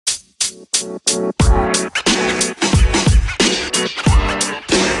Hey,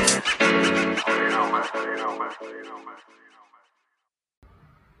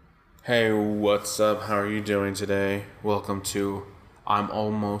 what's up? How are you doing today? Welcome to I'm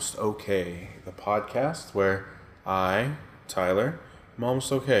Almost Okay, the podcast where Tyler, I'm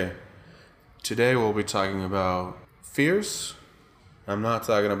almost okay. Today we'll be talking about fears. I'm not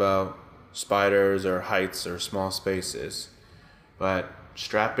talking about spiders or heights or small spaces, but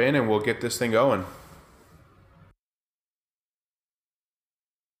strap in and we'll get this thing going.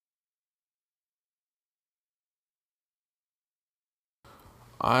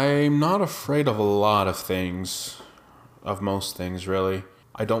 I'm not afraid of a lot of things, of most things, really.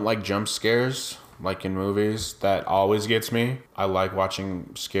 I don't like jump scares, like in movies. That always gets me. I like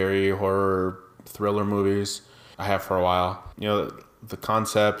watching scary horror thriller movies. I have for a while. You know, the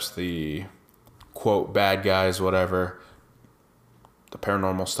concepts, the quote bad guys, whatever, the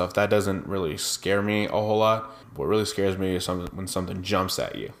paranormal stuff, that doesn't really scare me a whole lot. What really scares me is when something jumps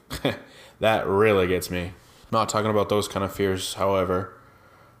at you. That really gets me. Not talking about those kind of fears, however.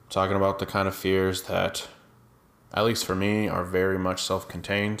 I'm talking about the kind of fears that, at least for me, are very much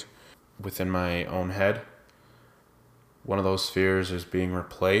self-contained within my own head. One of those fears is being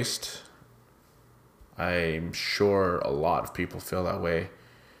replaced. I'm sure a lot of people feel that way.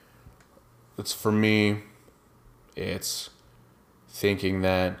 For me, it's thinking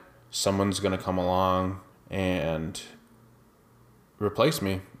that someone's going to come along and replace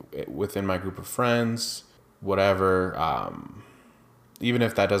me within my group of friends, whatever. Even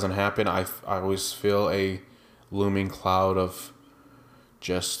if that doesn't happen, I always feel a looming cloud of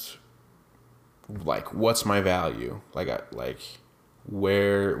just like, what's my value?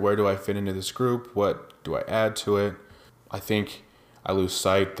 Where do I fit into this group? What do I add to it? I think I lose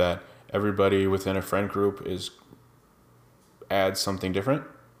sight that everybody within a friend group adds something different,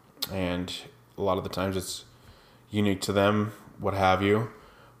 and a lot of the times it's unique to them, what have you.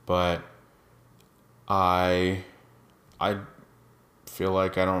 But I feel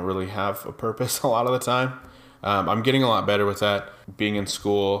like I don't really have a purpose a lot of the time. I'm getting a lot better with that. Being in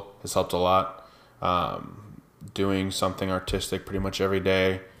school has helped a lot. Doing something artistic pretty much every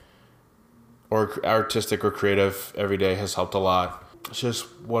day, or artistic or creative every day, has helped a lot. It's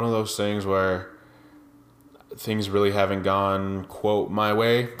just one of those things where things really haven't gone, quote, my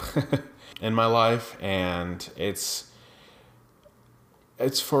way in my life, and it's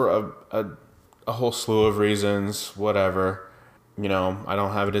for a whole slew of reasons, whatever. You know, I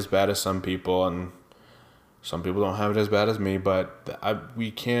don't have it as bad as some people, and some people don't have it as bad as me, but we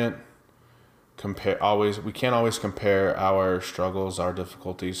can't always compare our struggles, our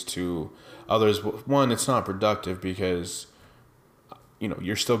difficulties to others. One, it's not productive because, you know,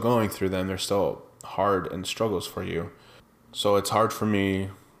 you're still going through them. They're still hard and struggles for you. So it's hard for me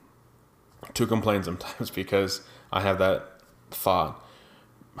to complain sometimes because I have that thought.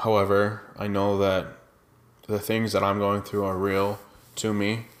 However, I know that the things that I'm going through are real to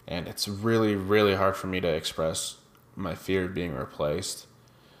me, and it's really, really hard for me to express my fear of being replaced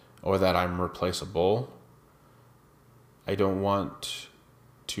or that I'm replaceable. I don't want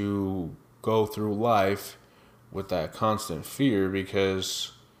to go through life with that constant fear,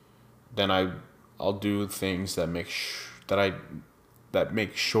 because then I'll do things that make sure that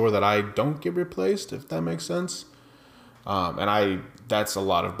I don't get replaced, if that makes sense. And that's a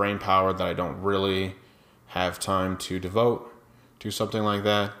lot of brain power that I don't really have time to devote to something like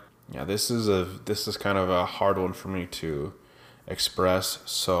that. Yeah, this is kind of a hard one for me to express.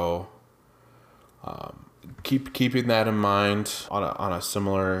 So keeping that in mind. On a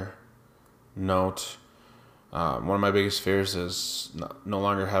similar note, one of my biggest fears is no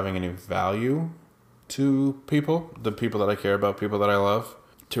longer having any value to people, the people that I care about, people that I love.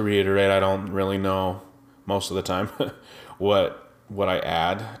 To reiterate, I don't really know most of the time what I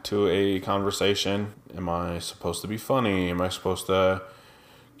add to a conversation. Am I supposed to be funny? Am I supposed to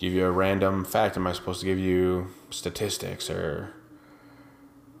give you a random fact? Am I supposed to give you statistics or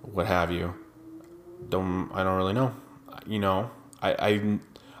what have you? I don't really know. You know, I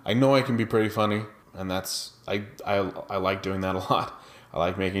know I can be pretty funny, and I like doing that a lot. I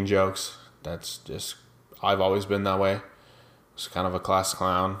like making jokes. That's just, I've always been that way. It's kind of a class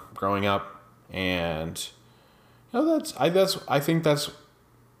clown growing up, and you know, I think that's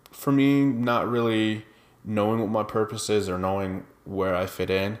for me, not really knowing what my purpose is or knowing where I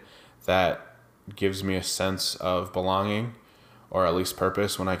fit in. That gives me a sense of belonging, or at least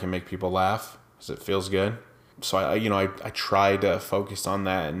purpose, when I can make people laugh, because it feels good. So I try to focus on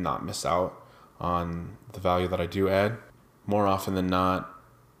that and not miss out on the value that I do add. More often than not,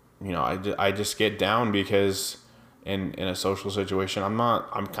 I just get down because in a social situation.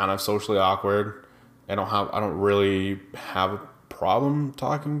 I'm kind of socially awkward. I don't really have a problem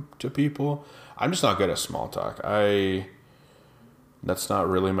talking to people. I'm just not good at small talk. That's not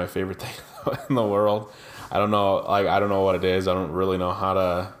really my favorite thing in the world. I don't know what it is. I don't really know how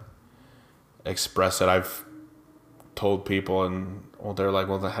to express it. I've told people, and well, they're like,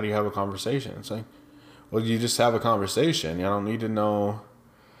 well, then how do you have a conversation? It's like, well, you just have a conversation. You don't need to know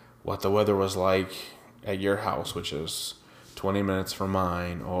what the weather was like at your house, which is 20 minutes from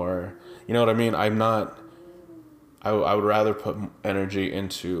mine, or you know what I mean. I would rather put energy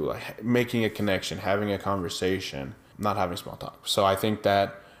into like making a connection, having a conversation, not having small talk. So I think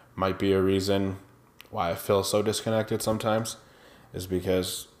that might be a reason why I feel so disconnected sometimes, is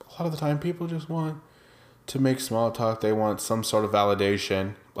because a lot of the time people just want to make small talk. They want some sort of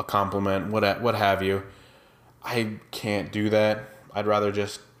validation, a compliment, what have you. I can't do that. I'd rather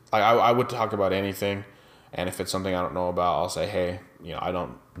just I would talk about anything, and if it's something I don't know about, I'll say, hey, I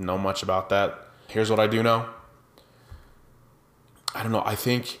don't know much about that. Here's what I do know. I don't know. I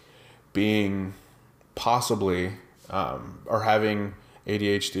think being possibly or having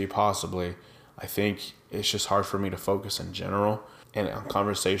ADHD possibly, I think it's just hard for me to focus in general. And on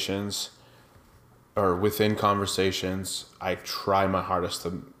conversations or within conversations, I try my hardest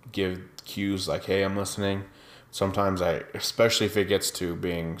to give cues like, hey, I'm listening. Sometimes especially if it gets to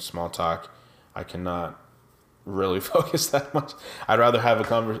being small talk, I cannot really focus that much. I'd rather have a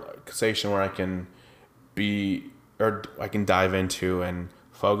conversation where I can I can dive into and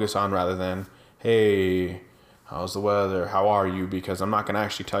focus on, rather than, hey, how's the weather? How are you? Because I'm not going to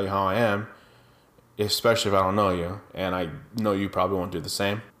actually tell you how I am, especially if I don't know you. And I know you probably won't do the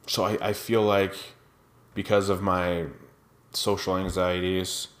same. So I feel like because of my social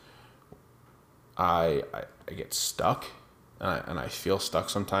anxieties, I get stuck, and I feel stuck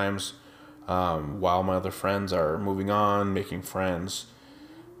sometimes, while my other friends are moving on, making friends,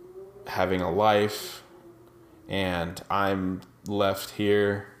 having a life, and I'm left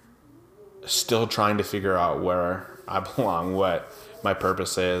here still trying to figure out where I belong, what my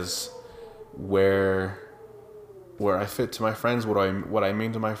purpose is, where I fit to my friends, what I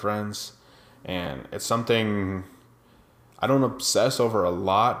mean to my friends. And it's something I don't obsess over a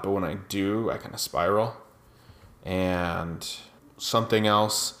lot, but when I do, I kind of spiral. And something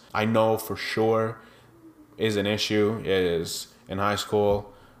else I know for sure is an issue is in high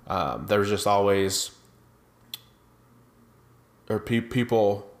school, there's just always, or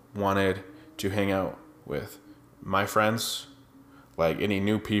people wanted to hang out with my friends, like any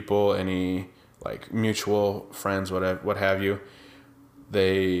new people, any like mutual friends, what have you.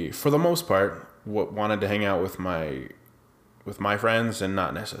 They, for the most part, wanted to hang out with my friends and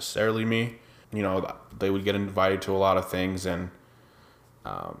not necessarily me. They would get invited to a lot of things, and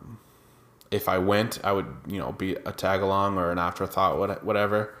if I went, I would, be a tag along or an afterthought,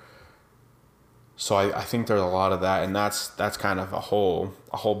 whatever. So I think there's a lot of that, and that's kind of a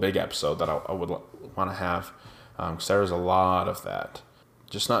whole big episode that I would want to have, because there's a lot of that.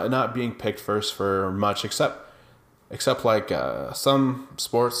 Just not being picked first for much, except like some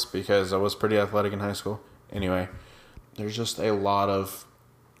sports, because I was pretty athletic in high school. Anyway, there's just a lot of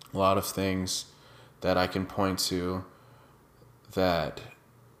things that I can point to that,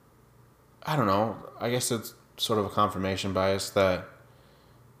 I don't know, I guess it's sort of a confirmation bias that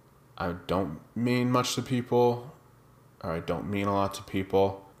I don't mean much to people, or I don't mean a lot to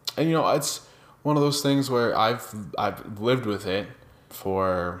people. And it's one of those things where I've lived with it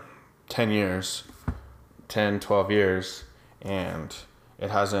for 10 years, 10, 12 years, and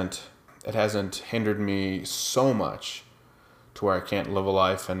it hasn't hindered me so much to where I can't live a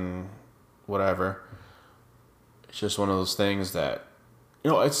life and whatever. It's just one of those things that,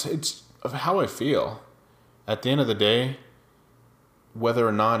 it's of how I feel. At the end of the day, whether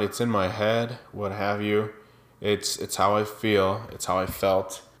or not it's in my head, what have you, it's how I feel, it's how I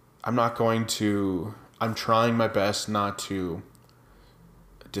felt. I'm trying my best not to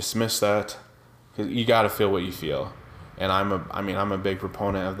dismiss that, because you got to feel what you feel. And I'm a big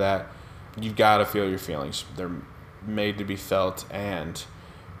proponent of that. You got to feel your feelings. They're made to be felt, and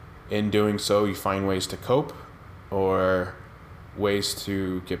in doing so, you find ways to cope, or ways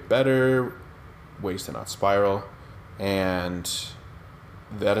to get better, ways to not spiral, and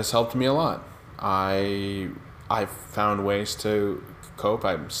that has helped me a lot. I've found ways to cope.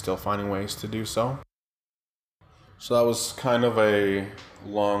 I'm still finding ways to do so. So that was kind of a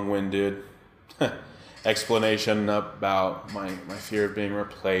long-winded explanation about my fear of being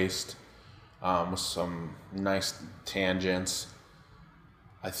replaced, with some nice tangents.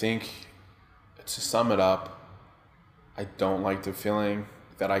 I think, to sum it up, I don't like the feeling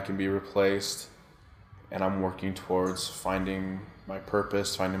that I can be replaced. and I'm working towards finding my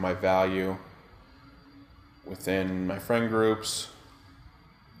purpose, finding my value within my friend groups,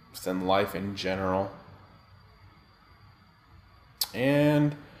 within life in general.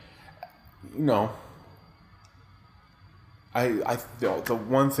 And, you know, the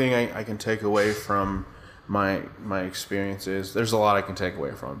one thing I can take away from my experiences, there's a lot I can take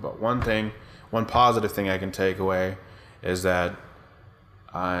away from, but one positive thing I can take away is that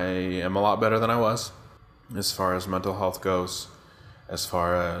I am a lot better than I was as far as mental health goes, as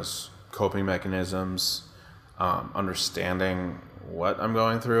far as coping mechanisms, understanding what I'm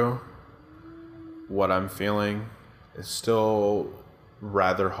going through, what I'm feeling. It's still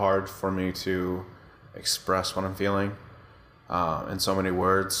rather hard for me to express what I'm feeling in so many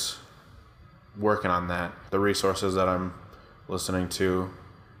words. Working on that. The resources that I'm listening to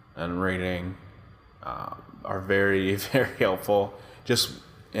and reading are very, very helpful, just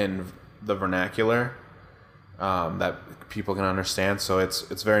in the vernacular that people can understand. So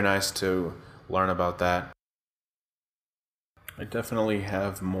it's very nice to learn about that. I definitely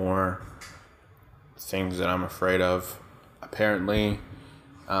have more things that I'm afraid of. Apparently,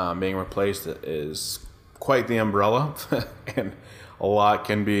 being replaced is quite the umbrella, and a lot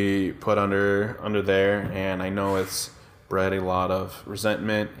can be put under there. And I know it's bred a lot of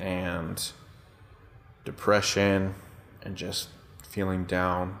resentment and depression and just feeling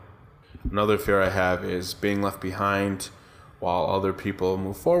down. Another fear I have is being left behind while other people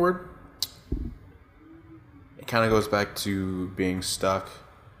move forward. It kind of goes back to being stuck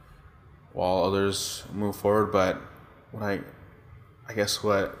while others move forward. But what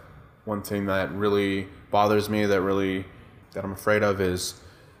one thing that really bothers me, that I'm afraid of, is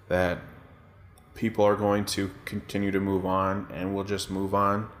that people are going to continue to move on and will just move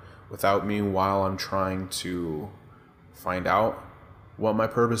on without me while I'm trying to find out what my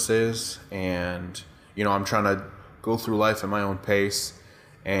purpose is. And, I'm trying to go through life at my own pace,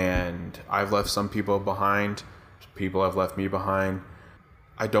 and I've left some people behind. People have left me behind.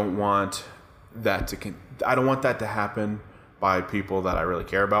 I don't want that to happen by people that I really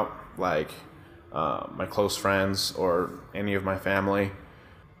care about, like my close friends or any of my family.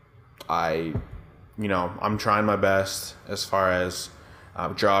 I'm trying my best as far as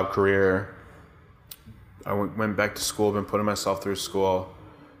job, career. I went back to school, been putting myself through school.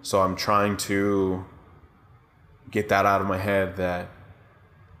 So I'm trying to get that out of my head, that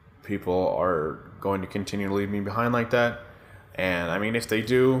people are going to continue to leave me behind like that. And I mean, if they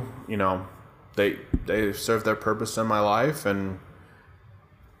do, they serve their purpose in my life, and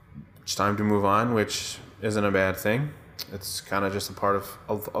it's time to move on, which isn't a bad thing. It's kind of just a part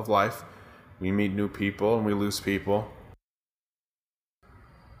of life. We meet new people and we lose people.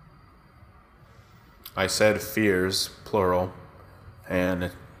 I said fears, plural, and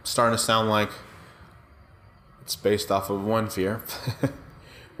it's starting to sound like it's based off of one fear,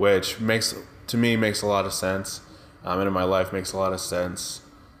 which makes a lot of sense, and in my life makes a lot of sense.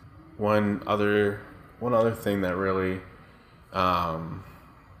 One other thing that really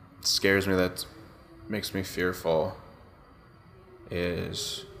scares me, that makes me fearful,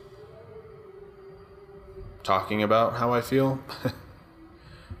 is talking about how I feel.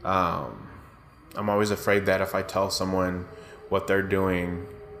 I'm always afraid that if I tell someone what they're doing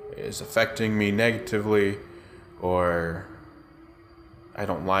is affecting me negatively, or I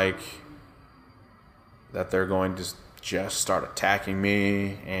don't like, that they're going to just start attacking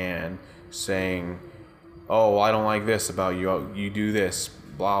me and saying, oh, I don't like this about you, you do this,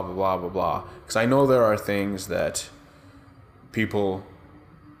 blah, blah, blah, blah, blah. Because I know there are things that people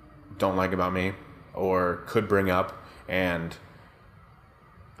don't like about me or could bring up, and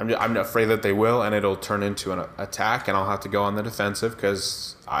I'm afraid that they will, and it'll turn into an attack, and I'll have to go on the defensive,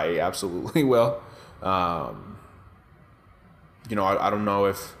 because I absolutely will. I don't know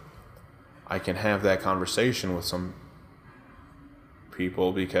if I can have that conversation with some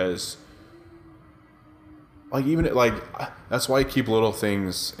people, because that's why I keep little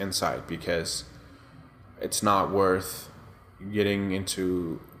things inside, because it's not worth getting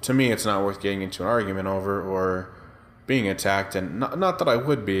into, to me, it's not worth getting into an argument over, or being attacked. And not that I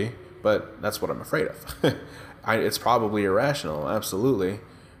would be, but that's what I'm afraid of. It's probably irrational, absolutely.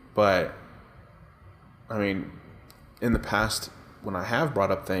 But I mean, in the past, when I have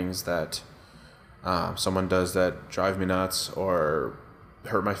brought up things that someone does that drive me nuts or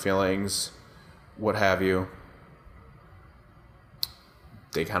hurt my feelings, what have you,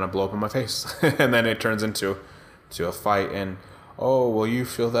 they kind of blow up in my face. And then it turns into a fight, and oh, well, you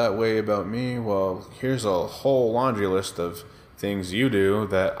feel that way about me? Well, here's a whole laundry list of things you do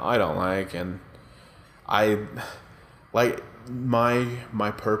that I don't like. And I like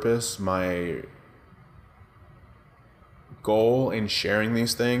my purpose, my goal in sharing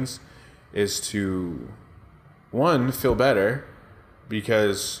these things is to, one, feel better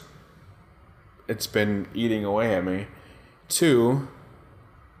because it's been eating away at me. Two,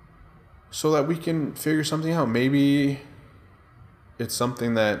 so that we can figure something out. Maybe it's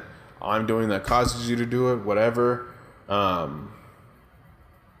something that I'm doing that causes you to do it, whatever.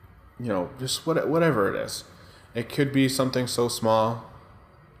 Just whatever it is. It could be something so small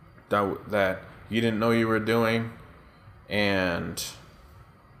that you didn't know you were doing, and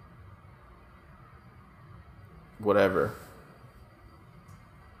whatever.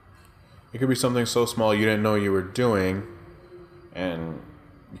 It could be something so small you didn't know you were doing, and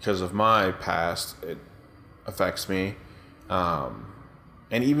because of my past, it affects me. And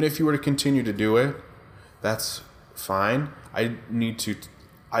even if you were to continue to do it, that's fine. I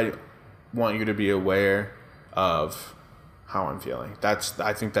want you to be aware of how I'm feeling.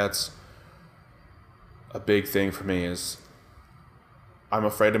 I think that's a big thing for me. Is I'm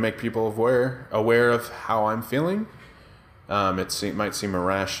afraid to make people aware of how I'm feeling. It might seem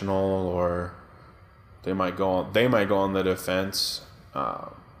irrational, or they might go on the defense,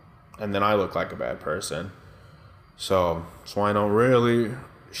 and then I look like a bad person. So that's why I don't really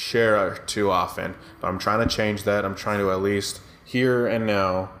share too often. But I'm trying to change that. I'm trying to at least here and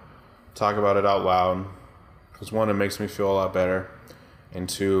now talk about it out loud, because one, it makes me feel a lot better, and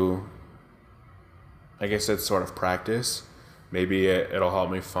two, I guess it's sort of practice. Maybe it'll help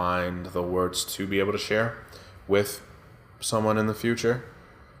me find the words to be able to share with someone in the future.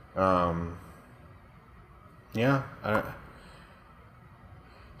 I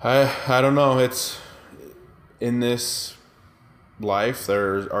don't know. It's in this life,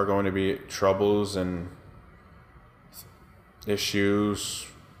 there are going to be troubles and issues,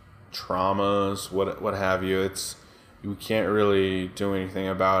 traumas, what have you. You can't really do anything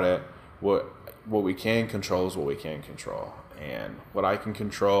about it. What we can control is what we can control, and what I can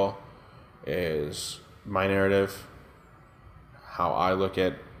control is my narrative, how I look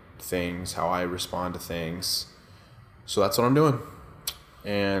at things, how I respond to things. So that's what I'm doing,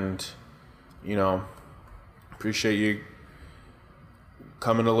 and appreciate you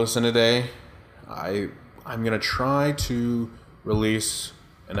coming to listen today. I'm gonna try to release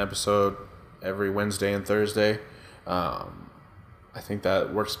an episode every Wednesday and Thursday. I think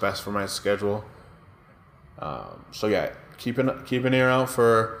that works best for my schedule. So yeah, keep an ear out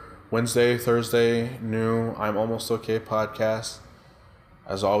for Wednesday, Thursday, new I'm Almost Okay podcast.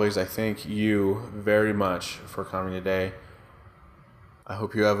 As always, I thank you very much for coming today. I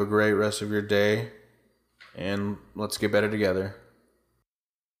hope you have a great rest of your day, and let's get better together.